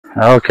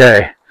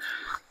Okay,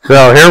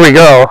 so here we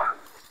go.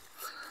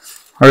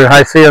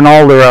 I see an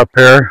alder up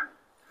here.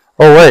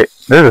 Oh wait,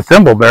 there's a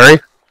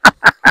thimbleberry.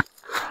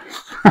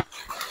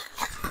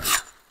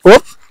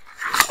 Whoop.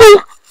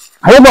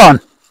 Hold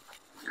on.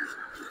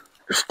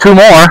 There's two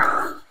more.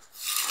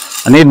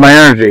 I need my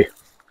energy.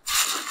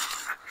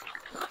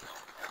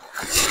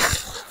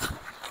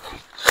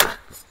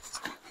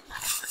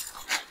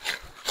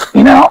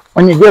 You know,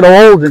 when you get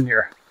old and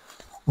your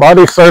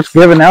body starts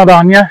giving out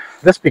on you,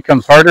 this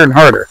becomes harder and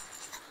harder.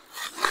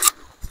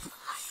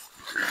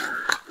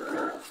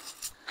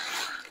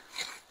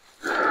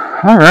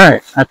 All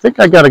right, I think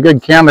I got a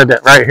good candidate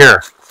right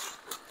here.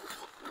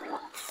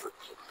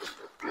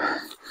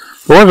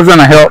 Thor's going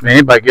to help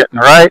me by getting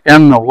right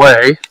in the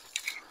way.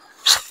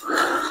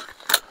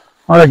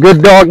 What a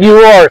good dog you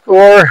are,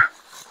 Thor.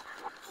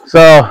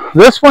 So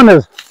this one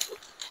is,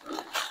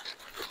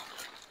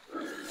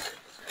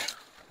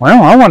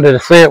 well, I wanted to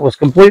say it was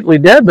completely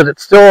dead, but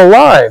it's still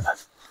alive.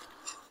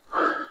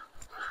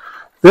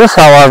 This,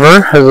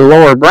 however, is a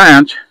lower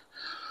branch,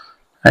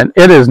 and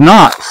it is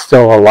not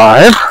still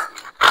alive.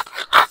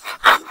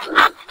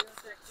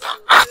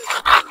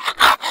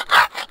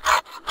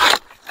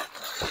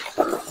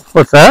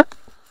 What's that?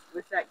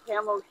 With that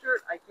camo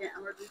shirt, I can't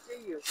hardly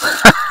see you.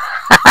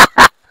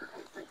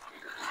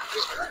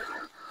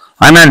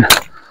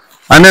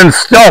 I'm in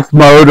stealth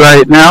mode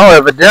right now,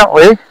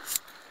 evidently.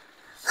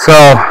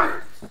 So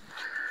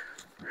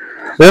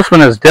this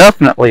one is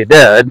definitely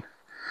dead.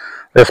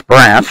 This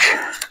branch.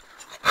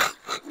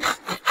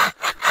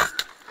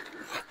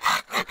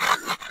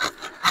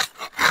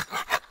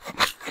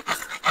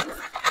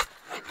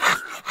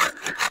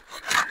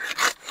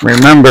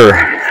 Remember,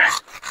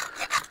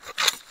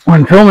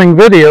 when filming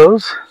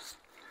videos,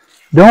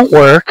 don't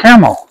wear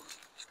camo.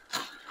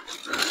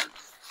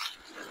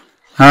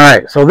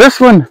 Alright, so this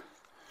one,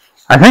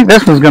 I think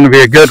this one's going to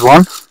be a good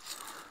one.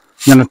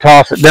 I'm going to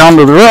toss it down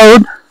to the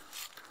road.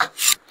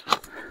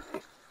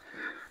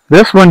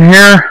 This one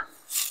here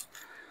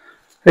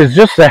is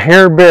just a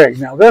hair big.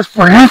 Now this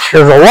branch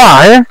is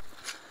alive,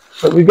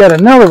 but we got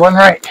another one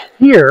right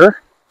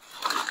here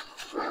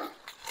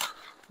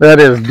that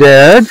is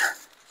dead.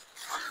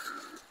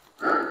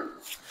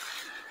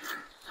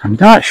 I'm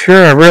not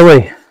sure I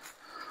really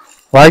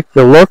like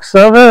the looks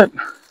of it,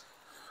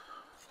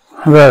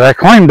 but I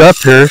climbed up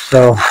here,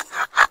 so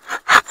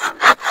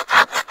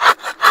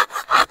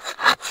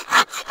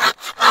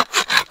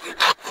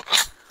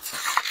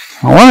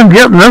what I'm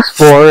getting this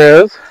for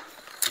is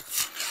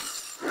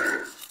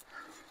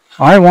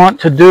I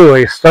want to do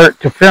a start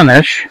to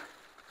finish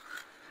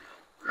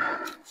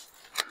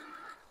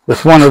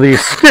with one of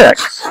these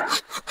sticks.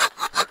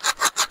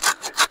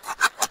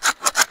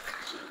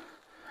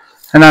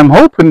 And I'm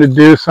hoping to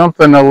do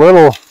something a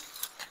little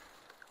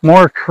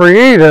more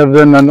creative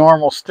than the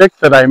normal stick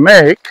that I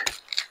make.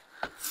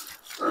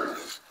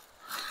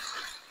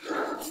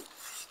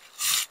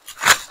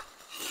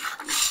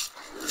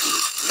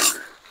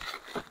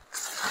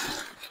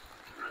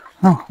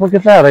 Oh, look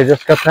at that. I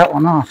just got that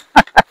one off.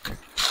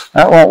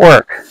 That won't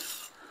work.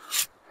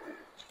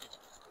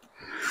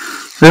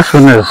 This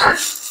one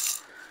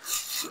is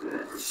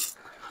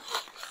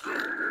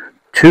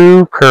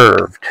too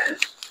curved.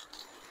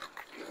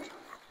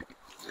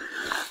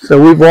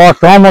 So we've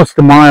walked almost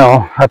a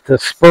mile up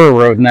this spur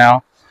road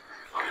now.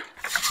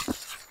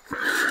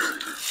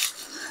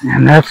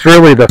 And that's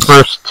really the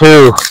first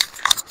two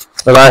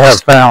that I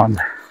have found.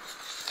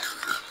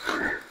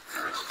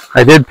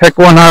 I did pick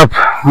one up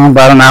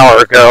about an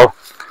hour ago,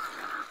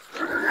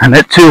 and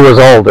it too was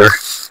older.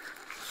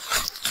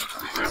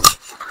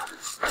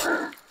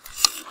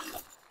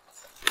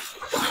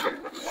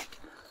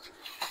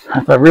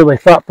 I really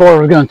thought Thor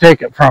was going to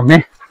take it from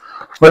me.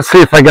 Let's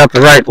see if I got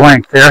the right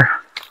length here.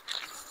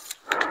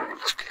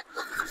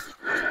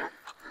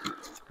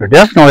 They're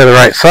definitely the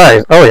right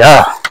size. Oh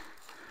yeah.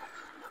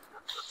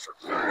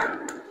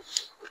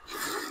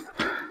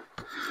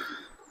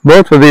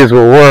 Both of these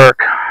will work.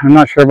 I'm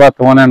not sure about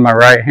the one in my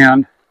right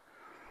hand.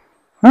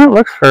 Well, it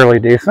looks fairly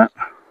decent.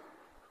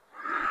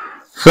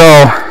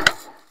 So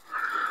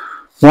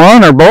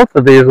one or both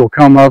of these will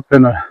come up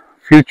in a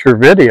future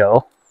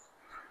video,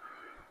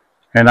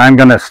 and I'm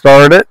going to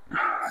start it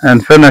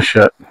and finish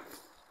it.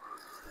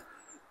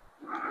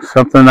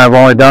 Something I've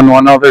only done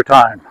one other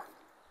time.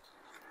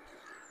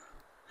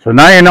 So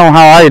now you know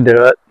how I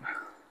do it.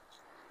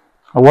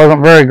 I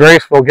wasn't very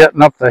graceful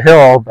getting up the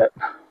hill, but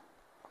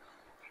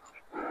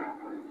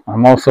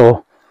I'm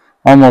also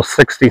almost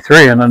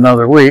 63 in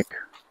another week.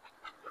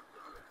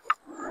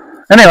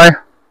 Anyway,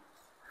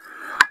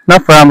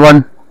 enough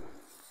rambling.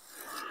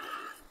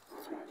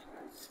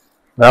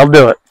 That'll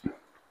do it.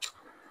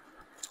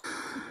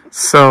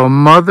 So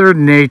Mother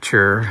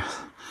Nature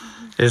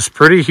is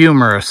pretty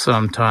humorous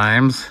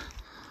sometimes.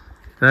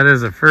 That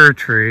is a fir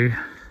tree.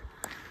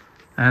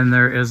 And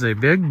there is a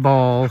big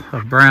ball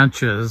of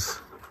branches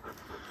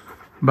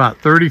about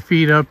 30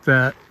 feet up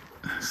that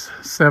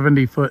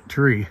 70-foot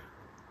tree.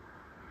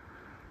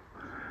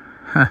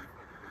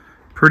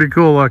 Pretty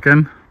cool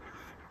looking.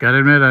 Gotta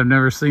admit, I've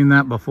never seen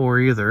that before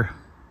either.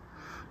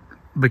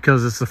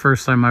 because it's the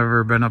first time I've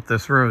ever been up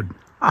this road.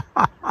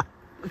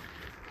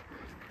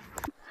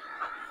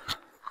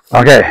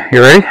 Okay,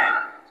 you ready?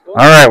 All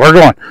right, we're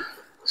going.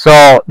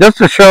 So just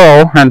to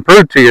show and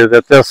prove to you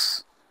that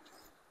this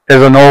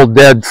is an old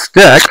dead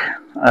stick,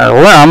 a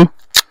limb,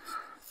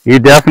 you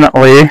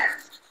definitely,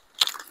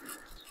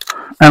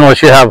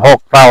 unless you have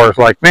Hulk powers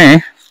like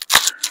me,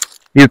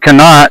 you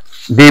cannot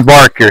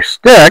debark your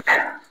stick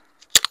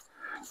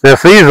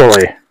this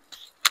easily.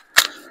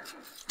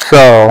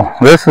 So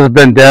this has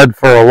been dead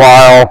for a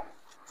while.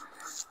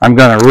 I'm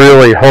going to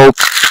really hope,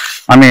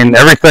 I mean,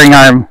 everything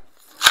I'm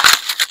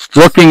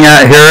looking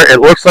at here,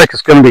 it looks like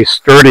it's going to be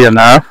sturdy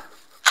enough.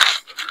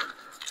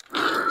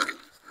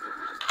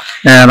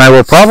 And I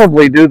will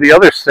probably do the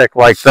other stick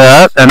like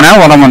that. And now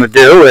what I'm going to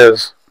do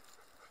is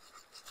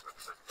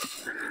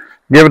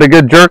give it a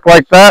good jerk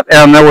like that,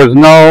 and there was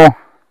no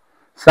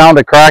sound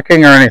of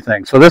cracking or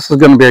anything. So this is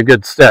going to be a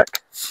good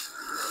stick.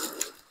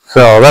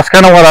 So that's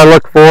kind of what I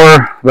look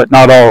for, but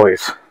not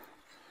always.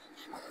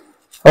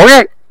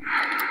 Okay.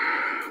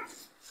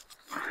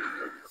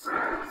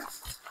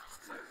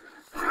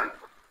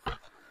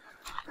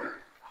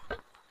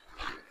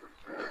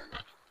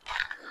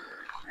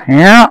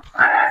 Yeah,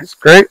 it's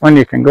great when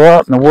you can go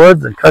out in the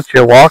woods and cut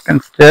your walking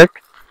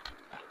stick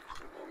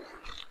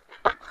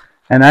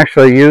and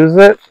actually use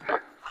it.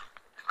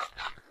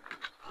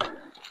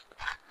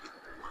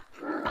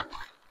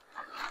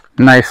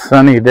 Nice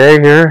sunny day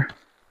here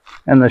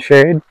in the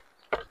shade.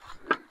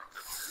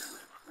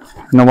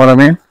 You know what I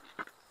mean?